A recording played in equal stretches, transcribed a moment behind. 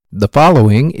The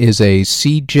following is a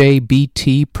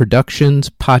CJBT Productions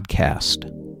podcast.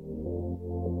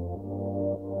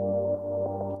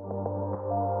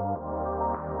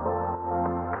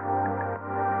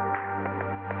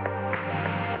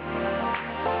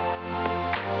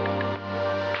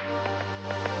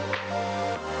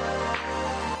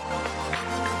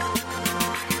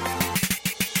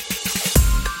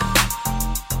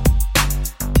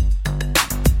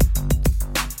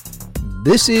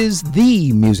 This is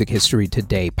the Music History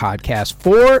Today podcast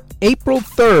for April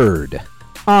 3rd.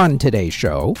 On today's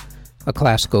show, a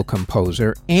classical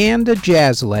composer and a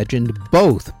jazz legend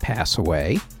both pass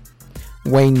away.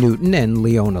 Wayne Newton and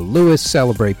Leona Lewis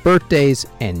celebrate birthdays,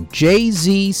 and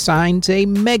Jay-Z signs a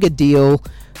mega deal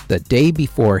the day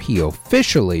before he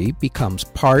officially becomes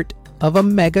part of a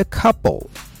mega couple.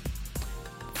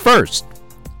 First,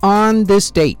 on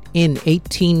this date, in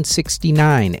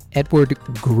 1869, Edward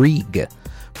Grieg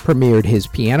premiered his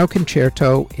piano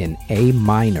concerto in A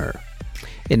minor.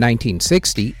 In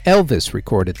 1960, Elvis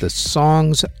recorded the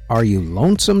songs Are You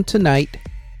Lonesome Tonight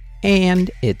and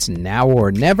It's Now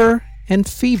or Never and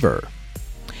Fever.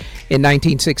 In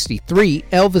 1963,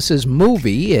 Elvis's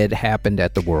movie It Happened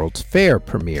at the World's Fair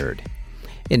premiered.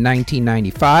 In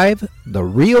 1995, the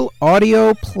Real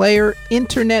Audio Player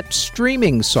internet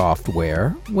streaming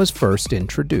software was first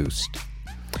introduced.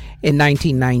 In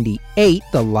 1998,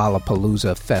 the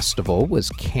Lollapalooza Festival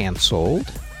was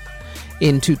canceled.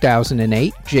 In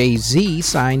 2008, Jay-Z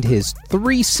signed his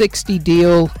 360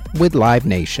 deal with Live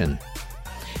Nation.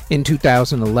 In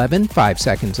 2011, 5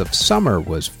 Seconds of Summer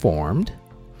was formed.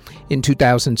 In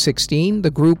 2016,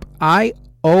 the group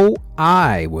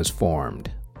IOI was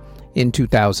formed. In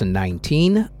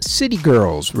 2019, City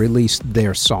Girls released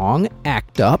their song,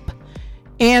 Act Up,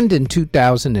 and in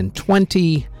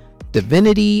 2020,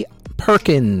 Divinity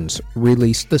Perkins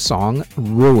released the song,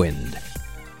 Ruined.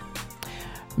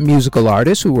 Musical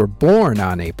artists who were born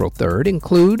on April 3rd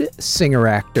include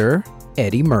singer-actor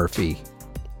Eddie Murphy,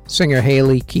 singer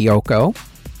Haley Kiyoko,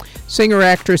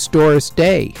 singer-actress Doris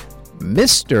Day,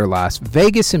 Mr. Las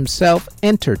Vegas himself,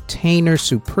 entertainer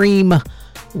supreme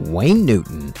Wayne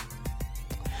Newton,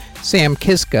 Sam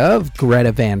Kiska of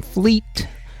Greta Van Fleet,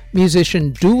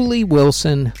 musician Dooley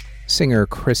Wilson, singer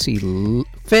Chrissy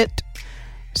Fitt,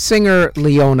 singer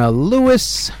Leona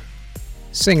Lewis,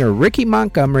 singer Ricky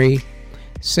Montgomery,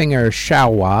 singer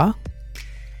Shawa,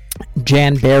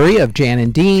 Jan Berry of Jan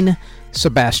and Dean,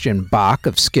 Sebastian Bach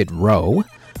of Skid Row,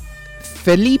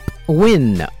 Philippe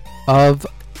Wynne of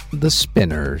The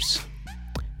Spinners,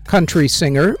 country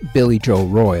singer Billy Joe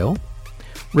Royal,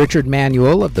 Richard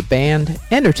Manuel of the band,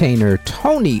 entertainer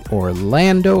Tony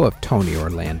Orlando of Tony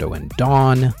Orlando and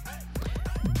Dawn,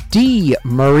 Dee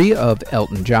Murray of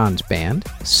Elton John's band,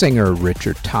 singer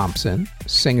Richard Thompson,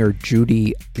 singer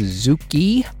Judy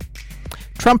Zucchi,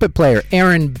 trumpet player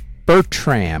Aaron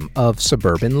Bertram of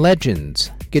Suburban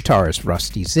Legends, guitarist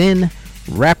Rusty Zinn,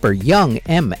 rapper Young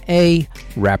M.A.,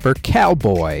 rapper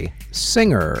Cowboy,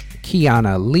 singer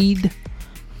Kiana Lead,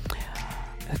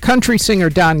 country singer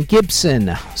Don Gibson,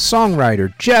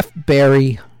 songwriter Jeff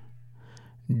Barry,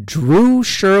 Drew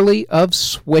Shirley of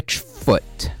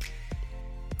Switchfoot.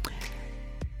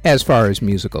 As far as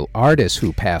musical artists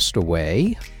who passed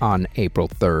away on April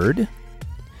 3rd,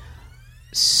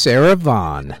 Sarah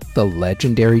Vaughan, the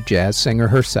legendary jazz singer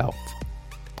herself.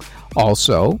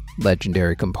 Also,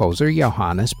 legendary composer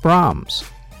Johannes Brahms.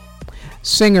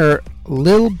 Singer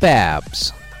Lil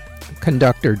Babs,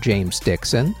 conductor James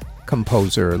Dixon,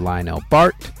 composer Lionel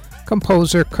Bart,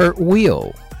 composer Kurt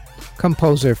Weill,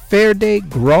 composer Ferdi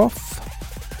Groff,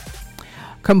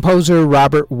 composer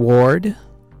Robert Ward,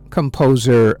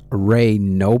 composer Ray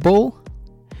Noble,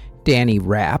 Danny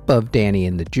Rapp of Danny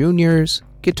and the Juniors,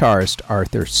 guitarist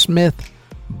Arthur Smith,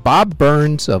 Bob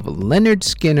Burns of Lynyrd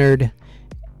Skynyrd,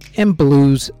 and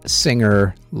blues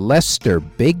singer Lester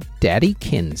Big Daddy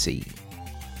Kinsey.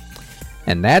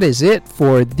 And that is it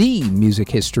for the Music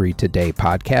History Today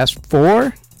podcast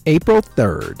for April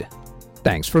 3rd.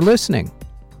 Thanks for listening.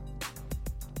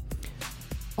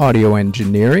 Audio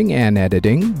engineering and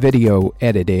editing, video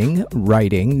editing,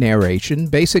 writing, narration,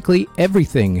 basically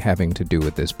everything having to do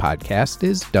with this podcast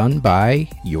is done by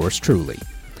yours truly.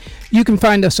 You can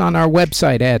find us on our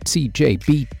website at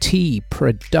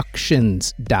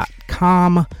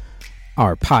cjbtproductions.com.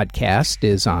 Our podcast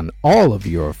is on all of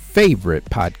your favorite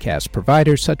podcast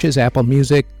providers such as Apple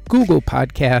Music, Google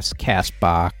Podcasts,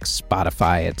 CastBox,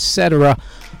 Spotify, etc.,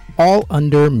 all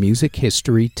under Music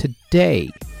History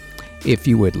Today. If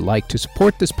you would like to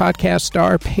support this podcast,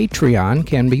 our Patreon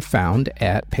can be found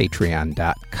at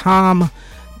patreon.com.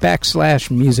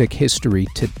 /Music History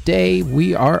Today.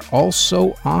 We are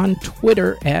also on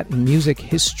Twitter at Music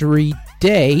History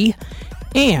Day,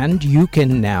 and you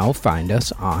can now find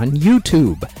us on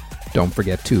YouTube. Don't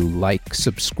forget to like,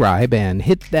 subscribe, and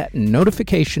hit that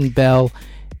notification bell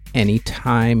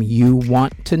anytime you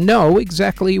want to know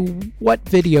exactly what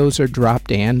videos are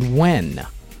dropped and when.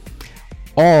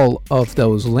 All of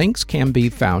those links can be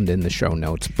found in the show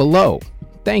notes below.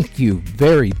 Thank you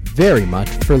very, very much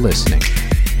for listening.